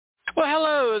Well,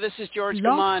 hello, this is George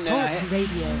Blog Gomond. Talk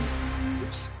Radio.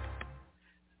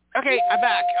 Okay, I'm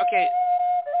back. Okay.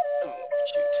 Oh,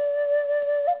 shoot.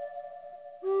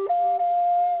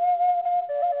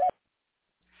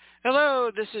 Hello,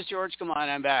 this is George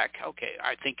Gomond. I'm back. Okay,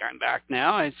 I think I'm back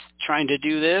now. I'm trying to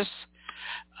do this.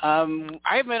 I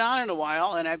haven't been on in a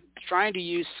while, and I'm trying to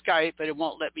use Skype, but it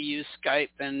won't let me use Skype,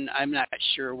 and I'm not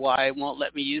sure why it won't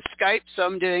let me use Skype, so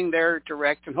I'm doing their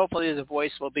direct, and hopefully the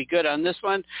voice will be good on this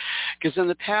one, because in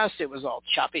the past it was all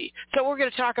choppy. So we're going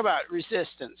to talk about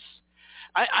resistance.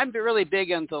 I'm really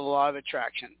big into the law of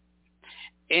attraction,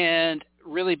 and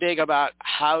really big about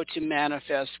how to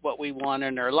manifest what we want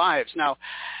in our lives. Now,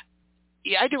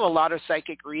 yeah, I do a lot of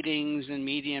psychic readings and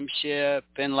mediumship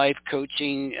and life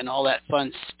coaching and all that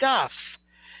fun stuff.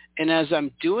 And as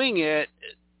I'm doing it,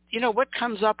 what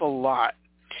comes up a lot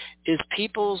is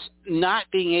people's not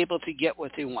being able to get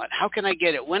what they want. How can I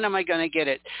get it? When am I going to get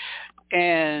it?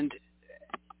 And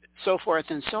so forth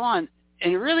and so on.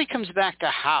 And it really comes back to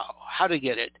how to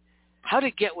get it, how to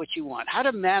get what you want, how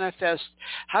to manifest,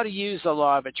 how to use the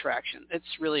law of attraction.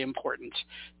 It's really important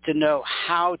to know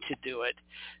how to do it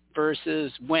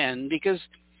versus when, because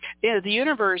the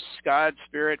universe, God,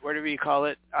 spirit, whatever you call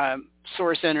it,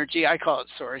 source energy, I call it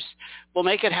source, will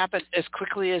make it happen as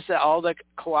quickly as all the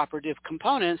cooperative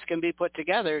components can be put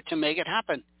together to make it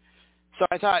happen. So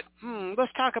I thought,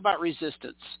 let's talk about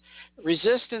resistance.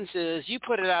 Resistance is you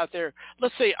put it out there.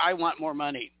 Let's say I want more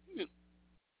money.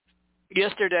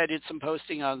 Yesterday I did some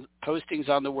postings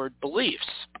on the word beliefs.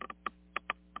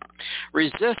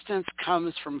 Resistance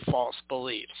comes from false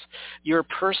beliefs, your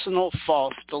personal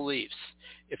false beliefs,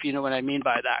 if you know what I mean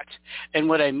by that. And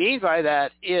what I mean by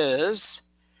that is,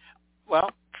 well,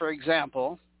 for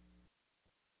example,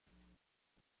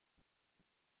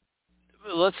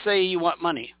 let's say you want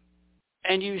money.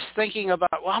 And you're thinking about,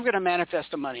 well, I'm going to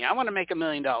manifest the money. I want to make $1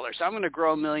 million. I'm going to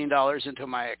grow $1 million into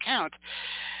my account.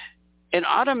 And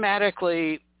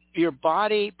automatically, your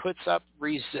body puts up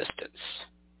resistance.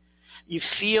 You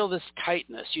feel this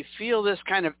tightness. You feel this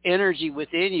kind of energy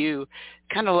within you,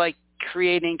 kind of like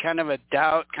creating kind of a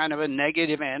doubt, kind of a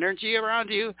negative energy around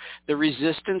you, the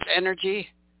resistance energy.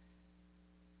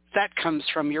 That comes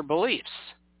from your beliefs,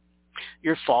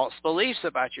 your false beliefs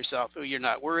about yourself. Oh, you're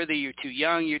not worthy, you're too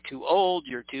young, you're too old,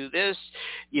 you're too this,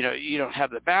 you don't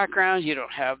have the background, you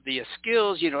don't have the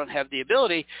skills, you don't have the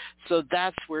ability. So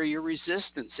that's where your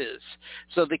resistance is.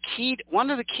 So one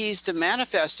of the keys to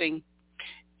manifesting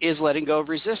is letting go of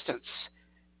resistance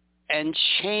and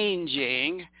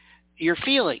changing your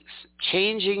feelings,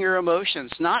 changing your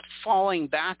emotions, not falling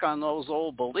back on those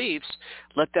old beliefs.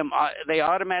 They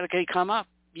automatically come up.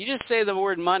 You just say the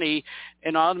word money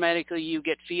and automatically you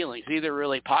get feelings, either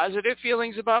really positive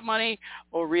feelings about money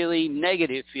or really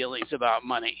negative feelings about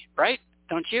money, right?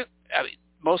 Don't you? I mean,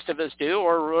 most of us do,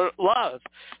 or love.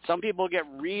 Some people get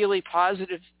really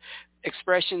positive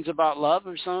expressions about love,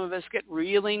 and some of us get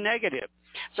really negative.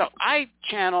 So I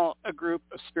channel a group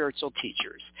of spiritual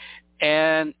teachers,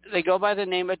 and they go by the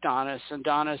name Adonis. And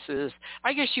Adonis is,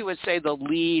 I guess you would say, the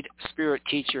lead spirit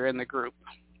teacher in the group.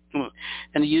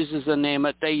 And they use the name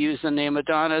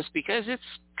Adonis because it's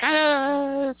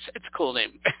a cool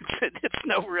name. It's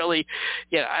no really,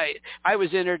 I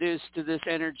was introduced to this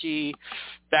energy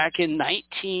back in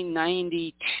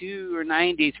 1992 or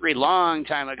 93, long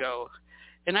time ago.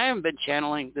 And I haven't been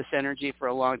channeling this energy for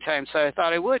a long time, so I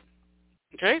thought I would.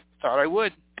 Okay? Thought I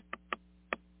would.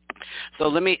 So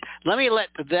let me let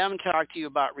them talk to you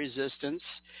about resistance,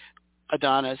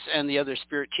 Adonis, and the other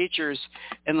spirit teachers,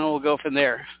 and then we'll go from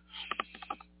there.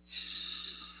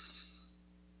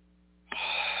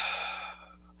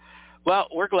 Well,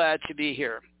 we're glad to be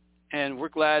here, and we're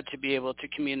glad to be able to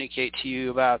communicate to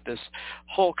you about this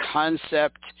whole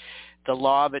concept, the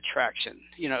law of attraction.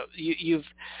 You've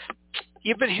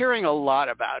been hearing a lot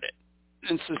about it.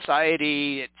 In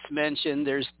society, it's mentioned,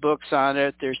 there's books on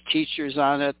it, there's teachers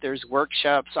on it, there's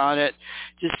workshops on it.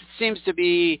 Just seems to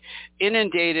be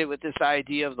inundated with this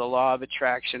idea of the law of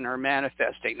attraction or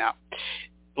manifesting. Now,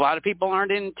 a lot of people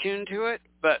aren't in tune to it,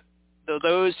 but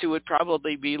those who would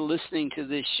probably be listening to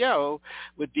this show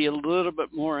would be a little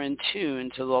bit more in tune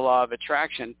to the law of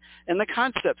attraction and the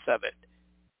concepts of it.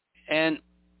 And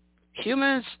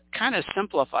humans kind of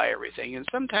simplify everything, and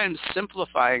sometimes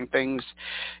simplifying things,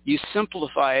 you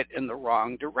simplify it in the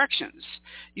wrong directions.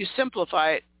 You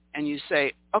simplify it and you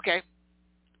say, okay,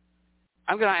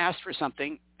 I'm going to ask for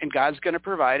something, and God's going to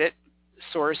provide it.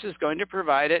 Source is going to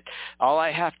provide it. All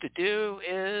I have to do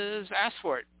is ask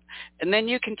for it. And then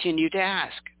you continue to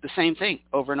ask the same thing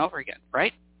over and over again,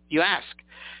 right? You ask.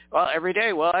 Well, every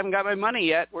day, well, I haven't got my money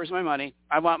yet. Where's my money?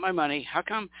 I want my money. How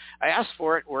come? I asked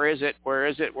for it. Where is it? Where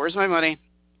is it? Where's my money?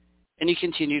 And you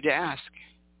continue to ask.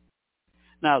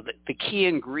 Now, the key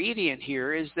ingredient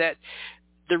here is that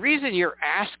the reason you're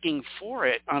asking for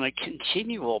it on a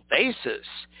continual basis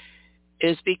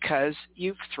is because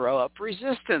you throw up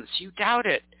resistance. You doubt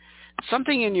it.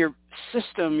 Something in your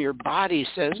system, your body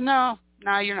says, no,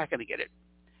 you're not going to get it.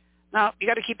 No, you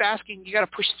got to keep asking. You got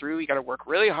to push through. You got to work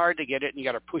really hard to get it, and you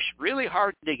got to push really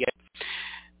hard to get it.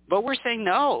 But we're saying,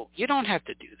 no, you don't have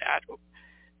to do that.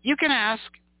 You can ask,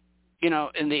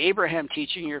 in the Abraham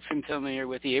teaching, you're familiar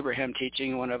with the Abraham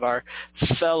teaching, one of our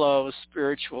fellow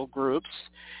spiritual groups,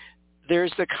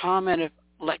 there's the comment of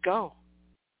let go,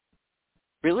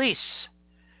 release,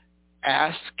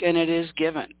 ask, and it is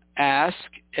given. Ask,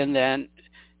 and then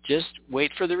just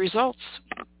wait for the results.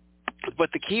 But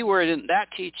the key word in that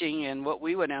teaching and what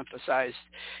we would emphasize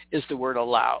is the word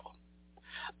allow.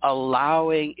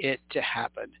 Allowing it to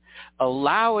happen.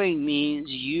 Allowing means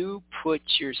you put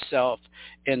yourself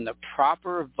in the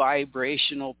proper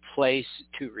vibrational place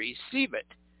to receive it.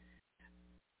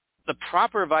 The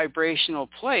proper vibrational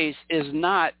place is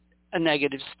not a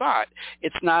negative spot.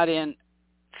 It's not in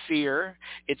fear.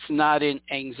 It's not in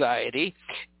anxiety.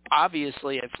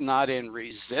 Obviously, it's not in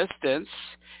resistance.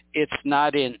 It's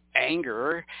not in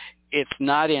anger. It's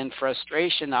not in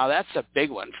frustration. Now, that's a big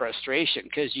one, frustration,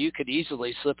 because you could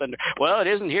easily slip into, well, it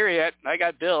isn't here yet. I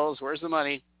got bills. Where's the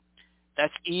money?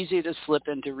 That's easy to slip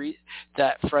into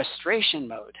that frustration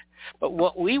mode. But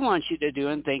what we want you to do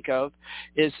and think of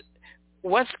is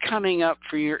what's coming up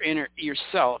for your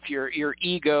yourself, your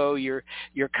ego, your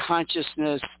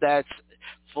consciousness that's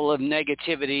full of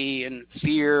negativity and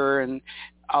fear and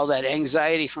all that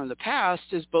anxiety from the past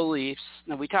is beliefs.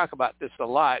 Now, we talk about this a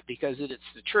lot because it's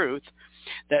the truth,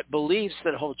 that beliefs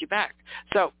that hold you back.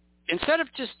 So instead of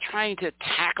just trying to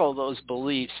tackle those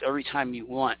beliefs every time you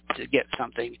want to get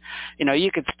something,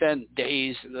 you could spend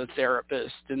days with a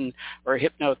therapist or a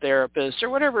hypnotherapist or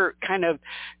whatever kind of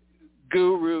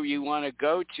guru you want to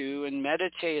go to and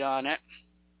meditate on it.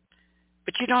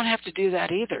 But you don't have to do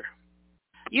that either.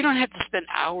 You don't have to spend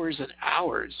hours and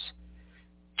hours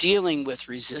dealing with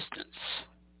resistance.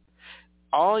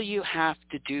 All you have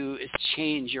to do is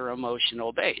change your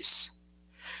emotional base.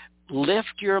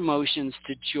 Lift your emotions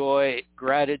to joy,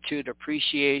 gratitude,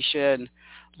 appreciation,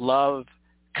 love,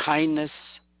 kindness.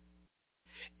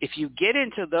 If you get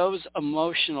into those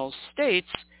emotional states,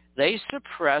 they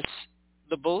suppress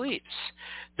the beliefs.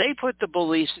 They put the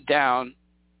beliefs down,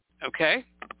 okay?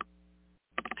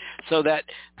 So that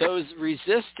those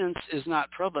resistance is not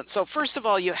prevalent. So first of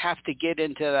all, you have to get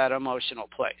into that emotional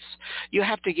place. You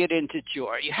have to get into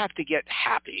joy. You have to get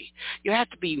happy. You have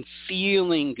to be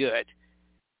feeling good.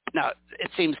 Now, it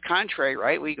seems contrary,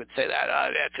 right? We could say that.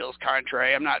 That feels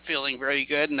contrary. I'm not feeling very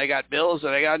good, and I got bills,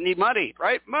 and I need money,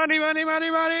 right? Money, money,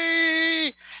 money,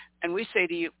 money. And we say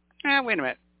to you, wait a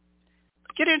minute.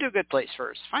 Get into a good place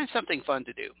first. Find something fun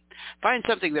to do. Find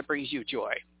something that brings you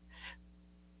joy.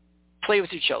 Play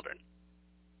with your children,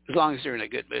 as long as they're in a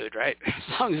good mood, right?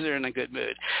 As long as they're in a good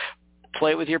mood.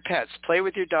 Play with your pets. Play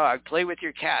with your dog. Play with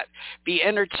your cat. Be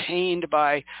entertained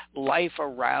by life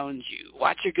around you.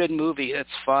 Watch a good movie that's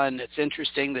fun, that's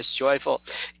interesting, that's joyful.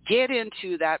 Get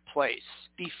into that place.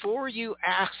 Before you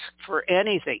ask for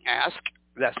anything,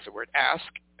 that's the word, ask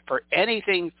for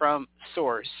anything from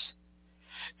Source,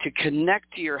 to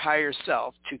connect to your higher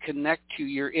self, to connect to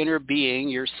your inner being,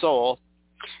 your soul.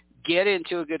 Get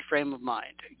into a good frame of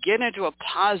mind. Get into a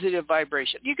positive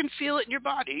vibration. You can feel it in your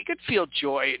body. You can feel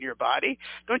joy in your body.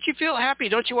 Don't you feel happy?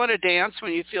 Don't you want to dance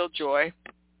when you feel joy?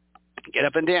 Get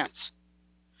up and dance.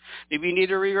 Maybe you need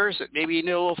to reverse it. Maybe you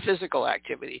need a little physical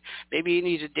activity. Maybe you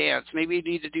need to dance. Maybe you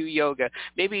need to do yoga.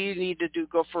 Maybe you need to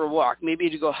go for a walk. Maybe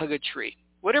you need to go hug a tree.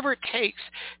 Whatever it takes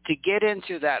to get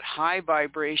into that high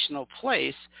vibrational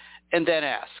place, and then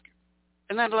ask.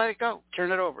 And then let it go.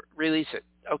 Turn it over. Release it.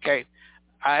 Okay.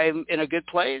 I'm in a good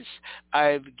place.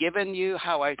 I've given you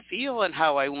how I feel and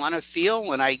how I want to feel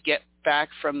when I get back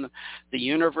from the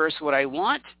universe what I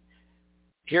want.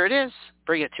 Here it is.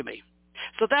 Bring it to me.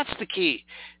 So that's the key.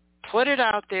 Put it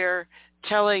out there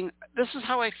telling, this is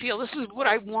how I feel. This is what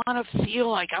I want to feel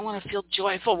like. I want to feel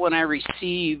joyful when I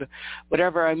receive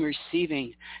whatever I'm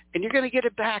receiving. And you're going to get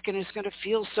it back, and it's going to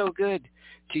feel so good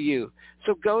to you.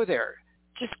 So go there.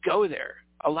 Just go there.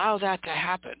 Allow that to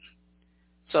happen.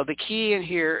 So the key in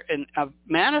here in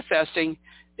manifesting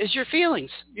is your feelings,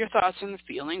 your thoughts and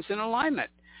feelings in alignment.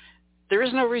 There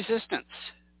is no resistance.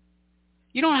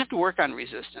 You don't have to work on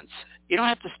resistance. You don't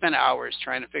have to spend hours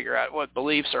trying to figure out what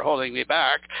beliefs are holding me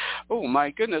back. Oh,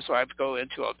 my goodness, I have to go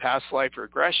into a past life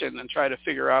regression and try to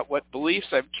figure out what beliefs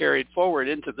I've carried forward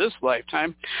into this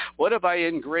lifetime. What have I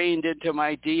ingrained into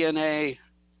my DNA?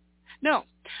 No,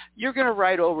 you're going to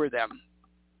write over them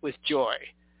with joy,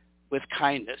 with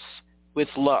kindness, with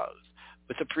love,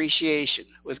 with appreciation,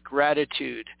 with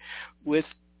gratitude, with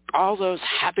all those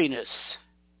happiness,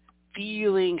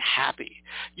 feeling happy.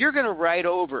 You're going to write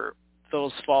over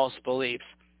those false beliefs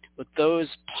with those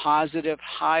positive,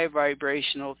 high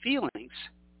vibrational feelings.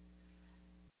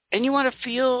 And you want to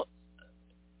feel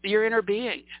your inner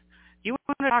being. You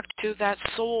want to talk to that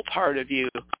soul part of you.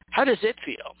 How does it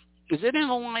feel? Is it in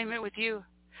alignment with you?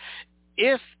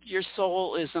 If your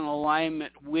soul is in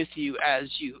alignment with you as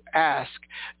you ask,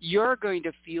 you're going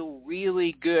to feel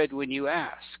really good when you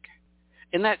ask.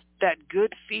 And that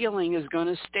good feeling is going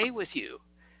to stay with you.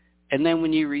 And then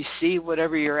when you receive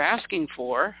whatever you're asking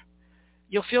for,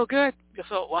 you'll feel good. You'll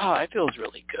feel, wow, that feels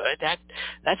really good.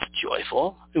 That's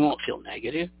joyful. It won't feel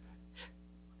negative.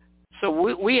 So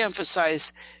we emphasize,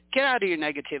 get out of your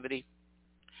negativity.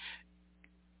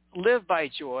 Live by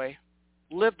joy.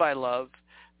 Live by love.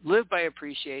 Live by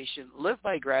appreciation. Live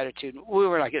by gratitude.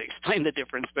 We're not going to explain the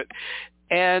difference,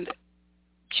 and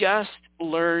just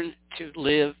learn to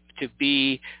live, to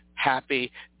be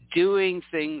happy, doing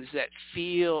things that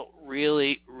feel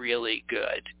really, really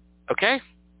good. Okay?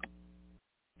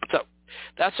 So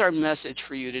that's our message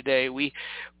for you today. We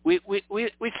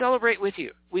celebrate with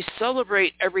you. We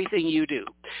celebrate everything you do.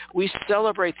 We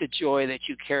celebrate the joy that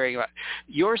you carry.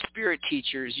 Your spirit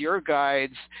teachers, your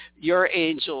guides, your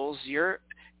angels, your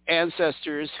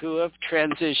ancestors who have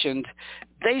transitioned,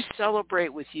 they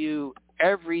celebrate with you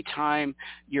every time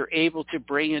you're able to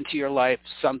bring into your life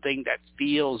something that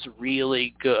feels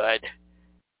really good.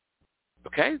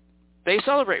 Okay? They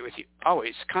celebrate with you,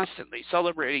 always, constantly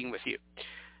celebrating with you.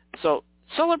 So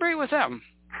celebrate with them.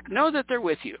 Know that they're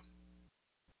with you.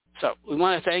 So we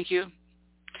want to thank you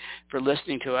for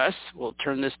listening to us. We'll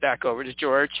turn this back over to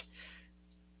George.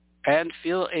 And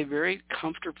feel a very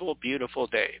comfortable, beautiful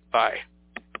day. Bye.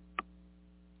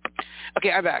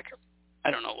 Okay, I'm back.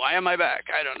 I don't know. Why am I back?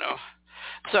 I don't know.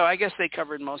 So I guess they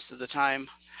covered most of the time.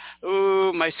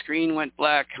 Ooh, my screen went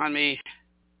black on me.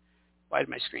 Why did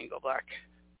my screen go black?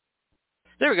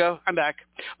 There we go. I'm back.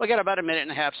 Well, I got about a minute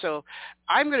and a half. So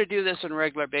I'm going to do this on a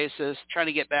regular basis, trying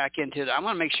to get back into it. I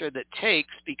want to make sure that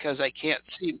takes because I can't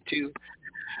seem to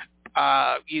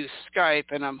use Skype,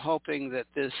 and I'm hoping that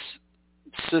this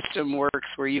system works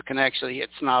where you can actually,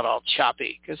 it's not all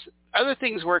choppy, because other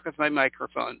things work with my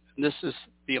microphone. And this is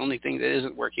the only thing that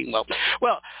isn't working well.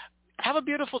 Well, have a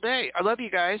beautiful day. I love you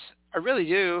guys. I really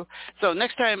do. So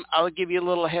next time I'll give you a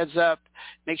little heads up,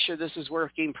 make sure this is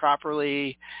working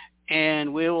properly,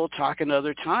 and we will talk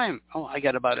another time. Oh, I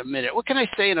got about a minute. What can I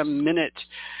say in a minute?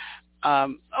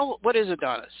 What is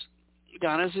Adonis?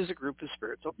 Adonis is a group of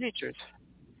spiritual teachers.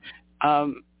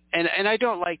 And I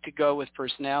don't like to go with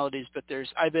personalities, but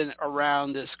I've been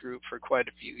around this group for quite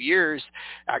a few years,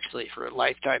 actually for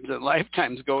lifetimes and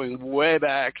lifetimes, going way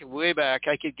back, way back.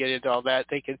 I could get into all that.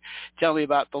 They could tell me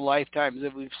about the lifetimes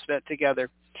that we've spent together.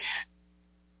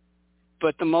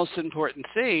 But the most important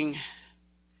thing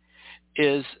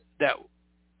is that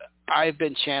I've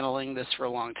been channeling this for a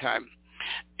long time,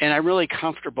 and I'm really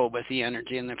comfortable with the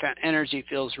energy, and the energy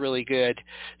feels really good.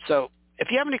 So if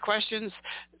you have any questions,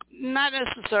 not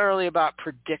necessarily about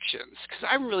predictions, because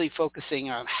I'm really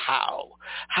focusing on how.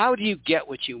 How do you get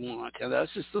what you want? And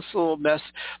that's just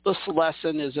this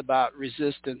lesson is about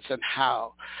resistance and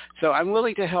how. So I'm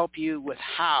willing to help you with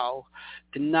how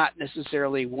and not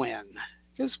necessarily when.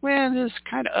 Because when is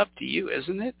kind of up to you,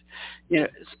 isn't it?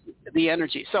 It's the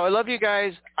energy. So I love you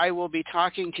guys. I will be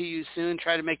talking to you soon.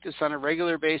 Try to make this on a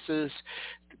regular basis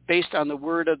based on the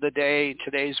word of the day.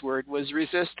 Today's word was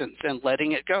resistance and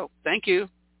letting it go. Thank you.